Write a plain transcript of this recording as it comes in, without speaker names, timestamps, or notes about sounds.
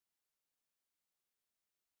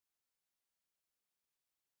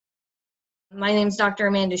My name is Dr.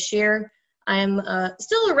 Amanda Shear. I'm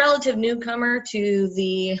still a relative newcomer to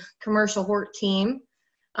the commercial hort team.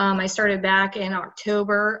 I started back in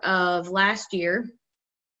October of last year.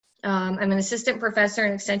 I'm an assistant professor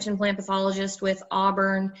and extension plant pathologist with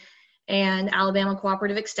Auburn and Alabama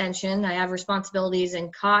Cooperative Extension. I have responsibilities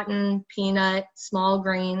in cotton, peanut, small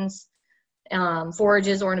grains,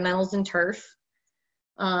 forages, ornamentals, and turf.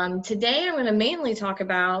 Today I'm going to mainly talk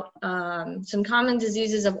about some common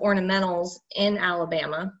diseases of ornamentals in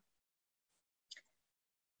Alabama.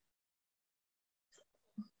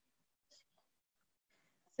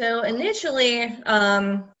 So initially,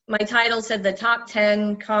 my title said the top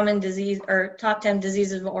 10 common disease or top 10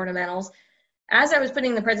 diseases of ornamentals. As I was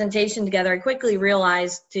putting the presentation together, I quickly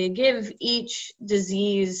realized to give each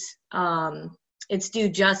disease its due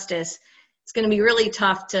justice, it's going to be really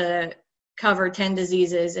tough to cover 10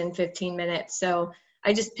 diseases in 15 minutes. So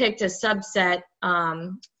I just picked a subset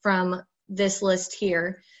from this list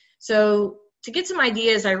here. So to get some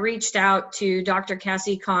ideas, I reached out to Dr.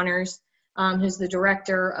 Cassie Connors, who's the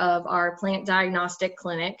director of our plant diagnostic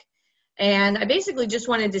clinic. And I basically just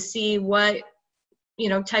wanted to see what,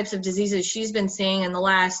 types of diseases she's been seeing in the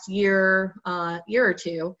last year or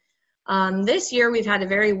two. This year we've had a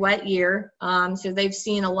very wet year, so they've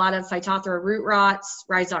seen a lot of Phytophthora root rots,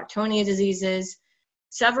 Rhizoctonia diseases,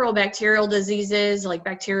 several bacterial diseases like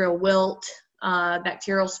bacterial wilt,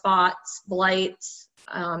 bacterial spots, blights,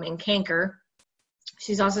 and canker.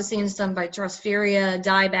 She's also seen some Vitrosphaeria,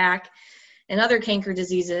 dieback, and other canker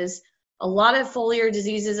diseases. A lot of foliar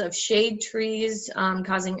diseases of shade trees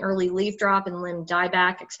causing early leaf drop and limb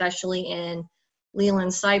dieback, especially in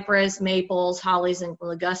Leland cypress, maples, hollies, and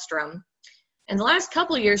ligustrum. In the last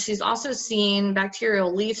couple of years, she's also seen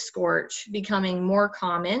bacterial leaf scorch becoming more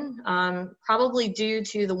common, probably due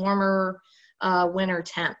to the warmer winter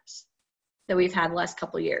temps that we've had the last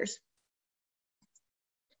couple of years.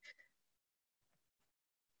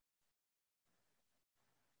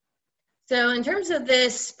 So in terms of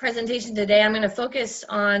this presentation today, I'm going to focus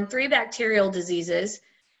on 3 bacterial diseases.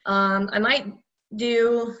 I might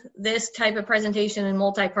do this type of presentation in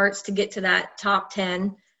multi-parts to get to that top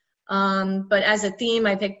 10. But as a theme,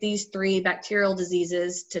 I picked these 3 bacterial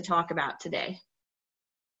diseases to talk about today.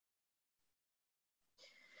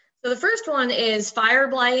 So the first one is fire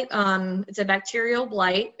blight. It's a bacterial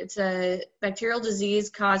blight. It's a bacterial disease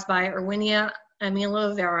caused by Erwinia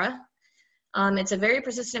amylovera. It's a very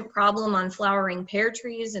persistent problem on flowering pear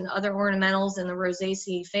trees and other ornamentals in the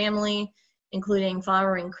Rosaceae family, including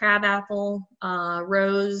flowering crabapple,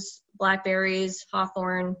 rose, blackberries,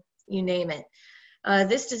 hawthorn, you name it.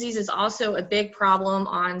 This disease is also a big problem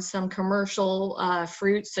on some commercial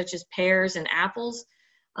fruits such as pears and apples.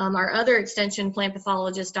 Our other extension plant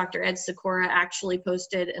pathologist, Dr. Ed Sikora, actually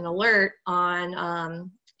posted an alert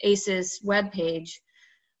on ACE's webpage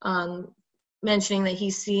mentioning that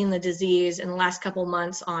he's seen the disease in the last couple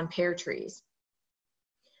months on pear trees.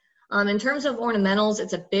 In terms of ornamentals,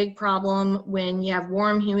 it's a big problem when you have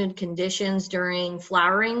warm, humid conditions during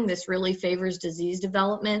flowering. This really favors disease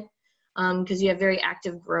development because you have very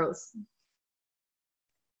active growth.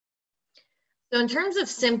 So in terms of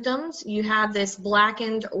symptoms, you have this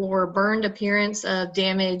blackened or burned appearance of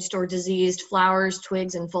damaged or diseased flowers,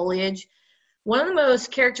 twigs, and foliage. One of the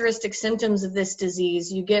most characteristic symptoms of this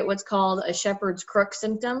disease, you get what's called a shepherd's crook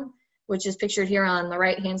symptom, which is pictured here on the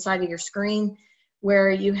right-hand side of your screen,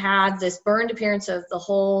 where you have this burned appearance of the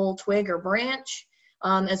whole twig or branch,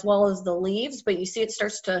 as well as the leaves, but you see it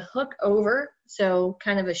starts to hook over, so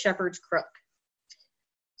kind of a shepherd's crook.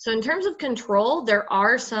 So in terms of control, there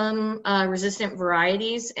are some resistant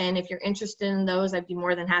varieties, and if you're interested in those, I'd be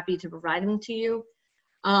more than happy to provide them to you.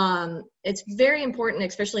 It's very important,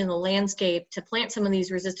 especially in the landscape, to plant some of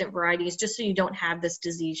these resistant varieties just so you don't have this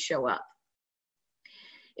disease show up.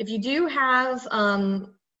 If you do have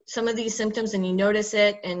some of these symptoms and you notice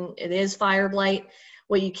it and it is fire blight,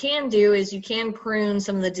 what you can do is you can prune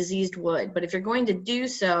some of the diseased wood. But if you're going to do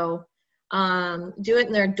so, do it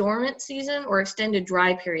in their dormant season or extended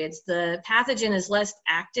dry periods. The pathogen is less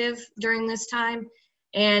active during this time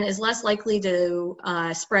and is less likely to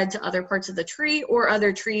spread to other parts of the tree or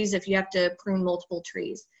other trees if you have to prune multiple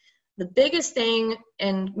trees. The biggest thing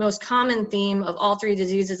and most common theme of all 3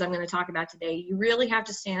 diseases I'm going to talk about today, you really have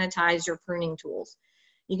to sanitize your pruning tools.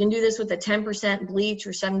 You can do this with a 10% bleach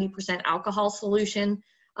or 70% alcohol solution,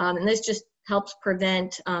 and this just helps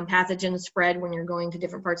prevent pathogen spread when you're going to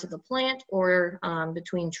different parts of the plant or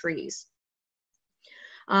between trees.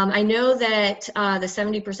 I know that the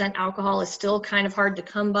 70% alcohol is still kind of hard to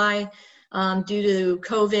come by due to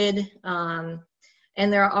COVID,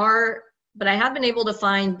 but I have been able to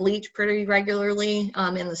find bleach pretty regularly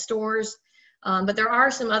in the stores. But there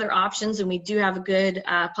are some other options, and we do have a good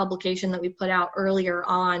publication that we put out earlier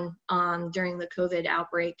on during the COVID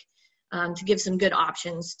outbreak to give some good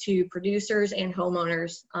options to producers and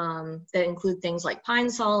homeowners that include things like pine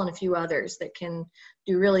sol and a few others that can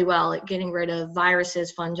do really well at getting rid of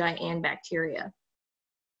viruses, fungi, and bacteria.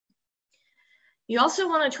 You also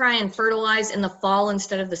want to try and fertilize in the fall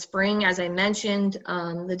instead of the spring. As I mentioned,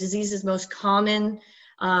 the disease is most common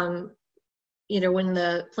when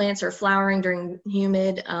the plants are flowering during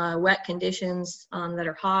humid, wet conditions that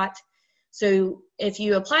are hot. So if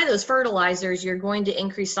you apply those fertilizers, you're going to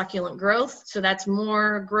increase succulent growth. So that's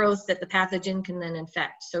more growth that the pathogen can then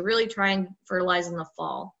infect. So really try and fertilize in the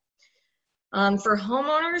fall. For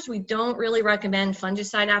homeowners, we don't really recommend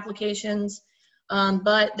fungicide applications,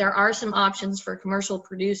 but there are some options for commercial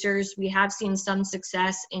producers. We have seen some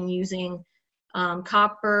success in using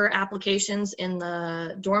copper applications in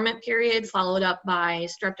the dormant period, followed up by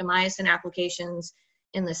streptomycin applications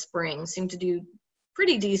in the spring. Seem to do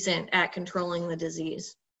pretty decent at controlling the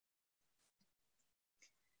disease.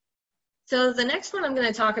 So the next one I'm going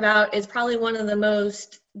to talk about is probably one of the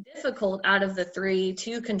most difficult out of the three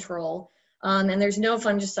to control, and there's no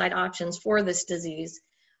fungicide options for this disease.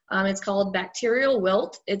 It's called bacterial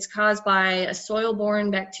wilt. It's caused by a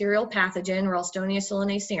soil-borne bacterial pathogen, Ralstonia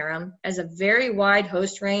solanacearum, as a very wide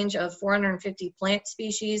host range of 450 plant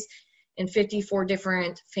species in 54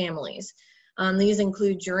 different families. These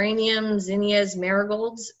include geraniums, zinnias,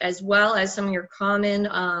 marigolds, as well as some of your common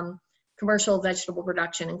commercial vegetable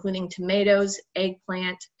production, including tomatoes,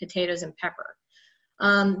 eggplant, potatoes, and pepper.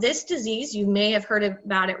 This disease, you may have heard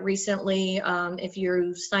about it recently if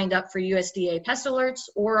you signed up for USDA pest alerts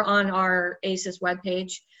or on our ACES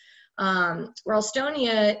webpage.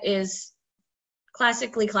 Ralstonia is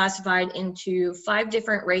classically classified into 5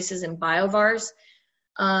 different races and biovars.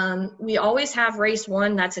 We always have race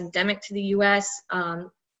 1 that's endemic to the US.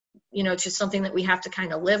 It's just something that we have to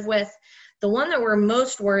kind of live with. The one that we're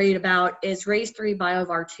most worried about is race 3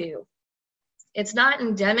 biovar 2. It's not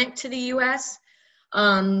endemic to the US,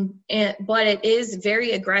 but it is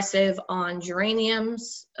very aggressive on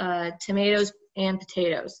geraniums, tomatoes, and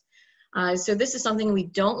potatoes. So this is something we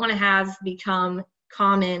don't want to have become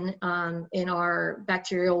common in our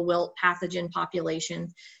bacterial wilt pathogen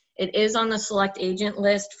population. It is on the select agent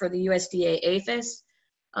list for the USDA APHIS.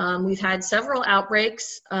 We've had several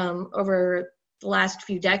outbreaks over the last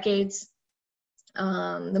few decades.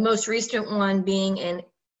 The most recent one being in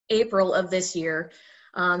April of this year.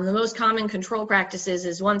 The most common control practices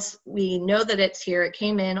is once we know that it's here, it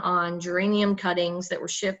came in on geranium cuttings that were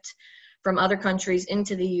shipped from other countries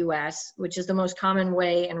into the US, which is the most common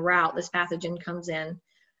way and route this pathogen comes in.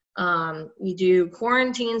 We do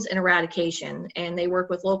quarantines and eradication, and they work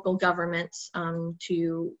with local governments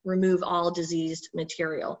to remove all diseased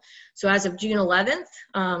material. So as of June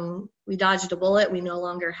 11th, we dodged a bullet. We no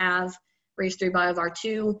longer have race 3 biovar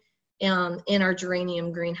 2 in our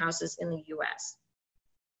geranium greenhouses in the US.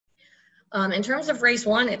 In terms of race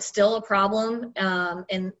 1, it's still a problem,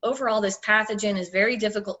 and overall this pathogen is very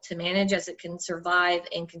difficult to manage as it can survive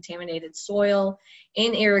in contaminated soil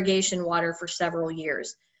and irrigation water for several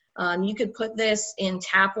years. You could put this in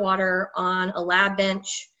tap water on a lab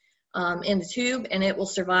bench in the tube, and it will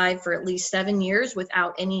survive for at least 7 years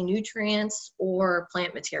without any nutrients or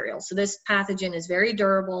plant material. So this pathogen is very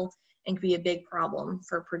durable and can be a big problem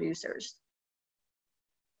for producers.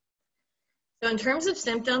 So in terms of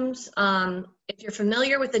symptoms, if you're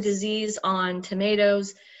familiar with the disease on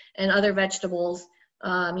tomatoes and other vegetables,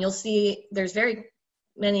 you'll see there's very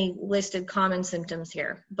many listed common symptoms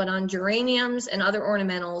here. But on geraniums and other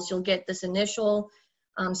ornamentals, you'll get this initial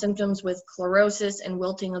symptoms with chlorosis and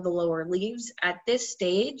wilting of the lower leaves. At this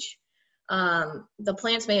stage, the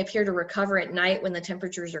plants may appear to recover at night when the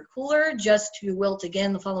temperatures are cooler, just to wilt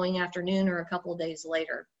again the following afternoon or a couple of days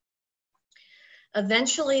later.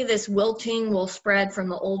 Eventually, this wilting will spread from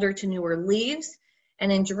the older to newer leaves,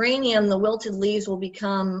 and in geranium, the wilted leaves will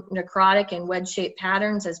become necrotic and wedge-shaped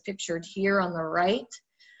patterns, as pictured here on the right,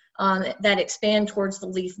 that expand towards the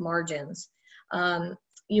leaf margins.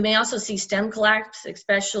 You may also see stem collapse,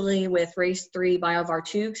 especially with race 3 biovar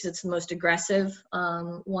 2, because it's the most aggressive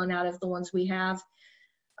one out of the ones we have.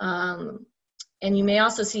 And you may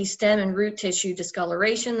also see stem and root tissue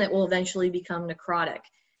discoloration that will eventually become necrotic.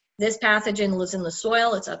 This pathogen lives in the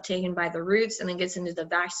soil, it's uptaken by the roots, and then gets into the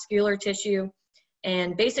vascular tissue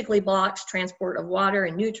and basically blocks transport of water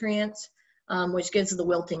and nutrients, which gives the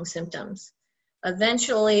wilting symptoms.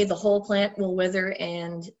 Eventually, the whole plant will wither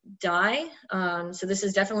and die. So this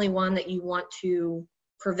is definitely one that you want to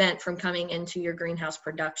prevent from coming into your greenhouse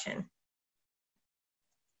production.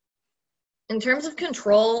 In terms of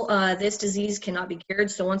control, this disease cannot be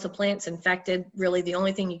cured. So once a plant's infected, really the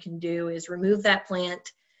only thing you can do is remove that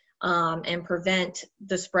plant and prevent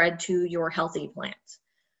the spread to your healthy plants.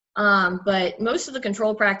 But most of the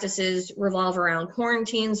control practices revolve around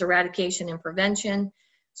quarantines, eradication, and prevention.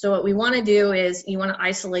 So what we want to do is you want to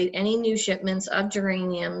isolate any new shipments of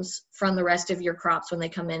geraniums from the rest of your crops when they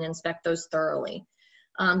come in, inspect those thoroughly.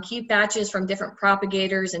 Keep batches from different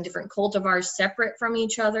propagators and different cultivars separate from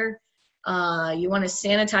each other. You want to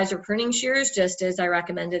sanitize your pruning shears, just as I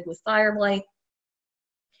recommended with fire blight.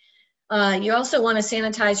 You also want to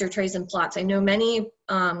sanitize your trays and plots. I know many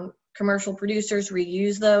commercial producers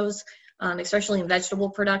reuse those, especially in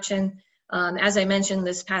vegetable production. As I mentioned,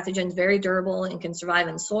 this pathogen is very durable and can survive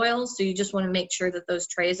in soil, so you just want to make sure that those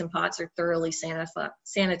trays and pots are thoroughly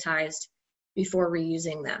sanitized before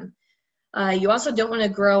reusing them. You also don't want to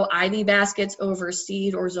grow ivy baskets over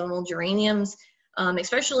seed or zonal geraniums,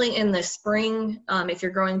 especially in the spring. If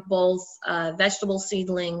you're growing both vegetable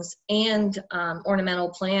seedlings and ornamental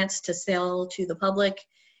plants to sell to the public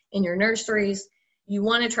in your nurseries, you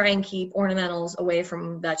want to try and keep ornamentals away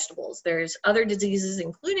from vegetables. There's other diseases,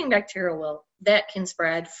 including bacterial wilt, that can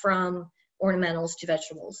spread from ornamentals to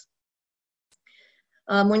vegetables.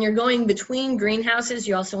 When you're going between greenhouses,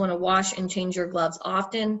 you also want to wash and change your gloves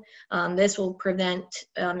often. This will prevent,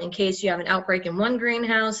 in case you have an outbreak in one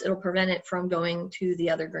greenhouse, it'll prevent it from going to the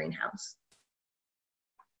other greenhouse.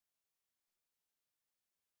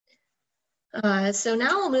 So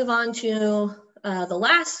now we'll move on to the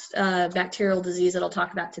last bacterial disease that I'll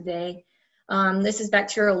talk about today. This is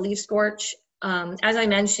bacterial leaf scorch. As I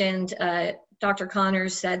mentioned, Dr.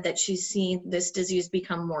 Connors said that she's seen this disease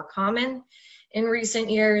become more common in recent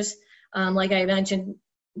years, like I mentioned,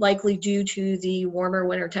 likely due to the warmer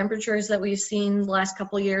winter temperatures that we've seen the last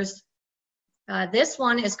couple of years. This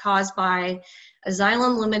one is caused by a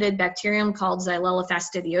xylem-limited bacterium called Xylella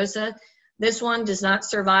fastidiosa. This one does not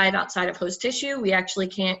survive outside of host tissue. We actually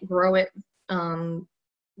can't grow it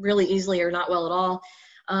really easily or not well at all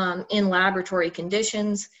in laboratory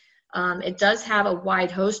conditions. It does have a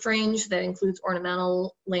wide host range that includes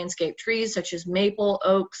ornamental landscape trees such as maple,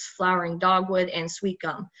 oaks, flowering dogwood, and sweet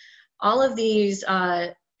gum. All of these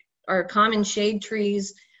are common shade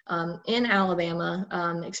trees in Alabama,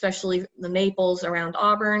 especially the maples around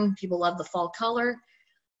Auburn. People love the fall color.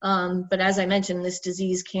 But as I mentioned, this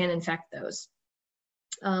disease can infect those.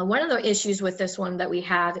 One of the issues with this one that we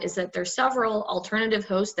have is that there's several alternative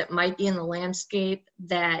hosts that might be in the landscape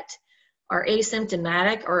that are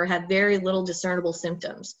asymptomatic or have very little discernible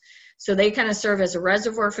symptoms. So they kind of serve as a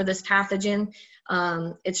reservoir for this pathogen.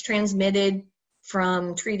 It's transmitted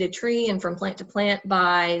from tree to tree and from plant to plant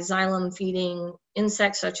by xylem feeding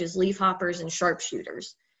insects such as leafhoppers and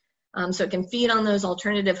sharpshooters. So it can feed on those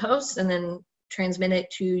alternative hosts and then transmit it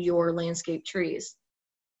to your landscape trees.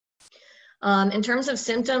 In terms of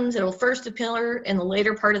symptoms, it'll first appear in the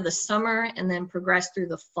later part of the summer and then progress through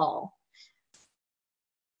the fall.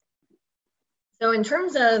 So in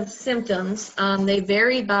terms of symptoms, they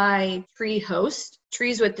vary by tree host.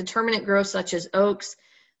 Trees with determinate growth such as oaks,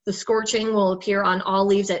 the scorching will appear on all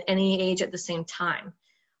leaves at any age at the same time.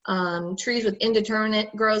 Trees with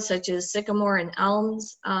indeterminate growth such as sycamore and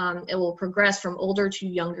elms, it will progress from older to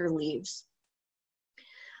younger leaves.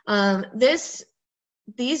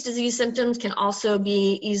 These disease symptoms can also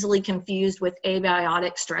be easily confused with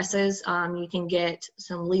abiotic stresses. You can get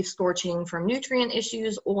some leaf scorching from nutrient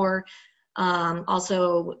issues or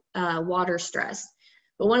also water stress.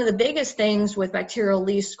 But one of the biggest things with bacterial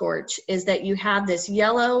leaf scorch is that you have this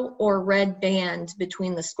yellow or red band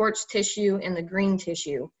between the scorched tissue and the green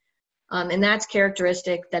tissue. And that's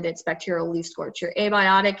characteristic that it's bacterial leaf scorch. Your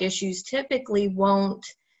abiotic issues typically won't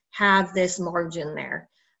have this margin there.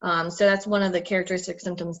 So that's one of the characteristic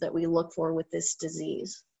symptoms that we look for with this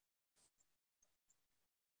disease.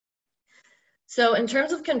 So in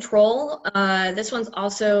terms of control, this one's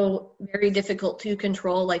also very difficult to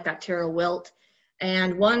control, like bacterial wilt.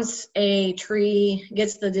 And once a tree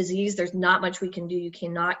gets the disease, there's not much we can do. You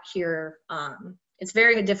cannot cure. It's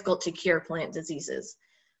very difficult to cure plant diseases.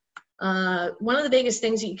 One of the biggest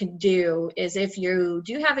things that you can do is if you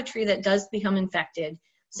do have a tree that does become infected,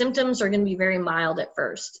 symptoms are going to be very mild at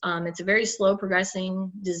first. It's a very slow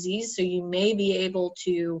progressing disease, so you may be able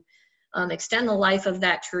to extend the life of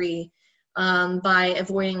that tree by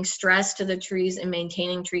avoiding stress to the trees and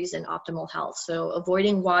maintaining trees in optimal health. So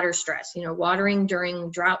avoiding water stress, watering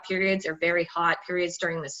during drought periods or very hot periods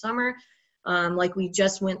during the summer, like we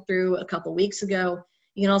just went through a couple weeks ago.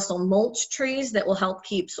 You can also mulch trees that will help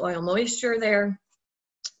keep soil moisture there.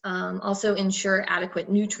 Also ensure adequate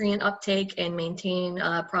nutrient uptake and maintain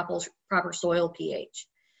proper soil pH.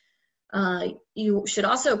 You should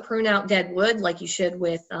also prune out dead wood like you should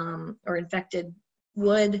with, or infected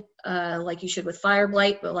wood like you should with fire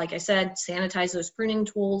blight, but like I said, sanitize those pruning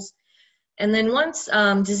tools. And then once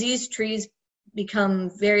diseased trees become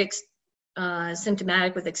very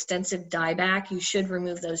symptomatic with extensive dieback, you should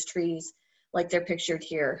remove those trees like they're pictured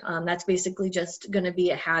here. That's basically just going to be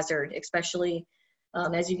a hazard, especially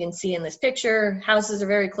as you can see in this picture. Houses are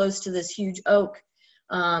very close to this huge oak,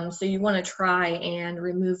 so you want to try and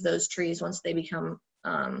remove those trees once they become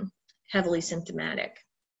heavily symptomatic.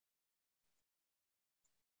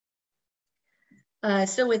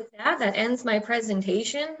 So with that, that ends my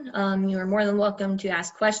presentation. You are more than welcome to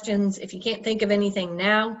ask questions. If you can't think of anything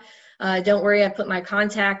now, don't worry, I put my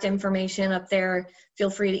contact information up there. Feel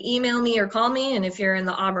free to email me or call me. And if you're in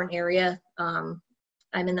the Auburn area, I'm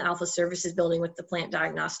in the Alpha Services building with the Plant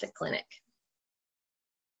Diagnostic Clinic.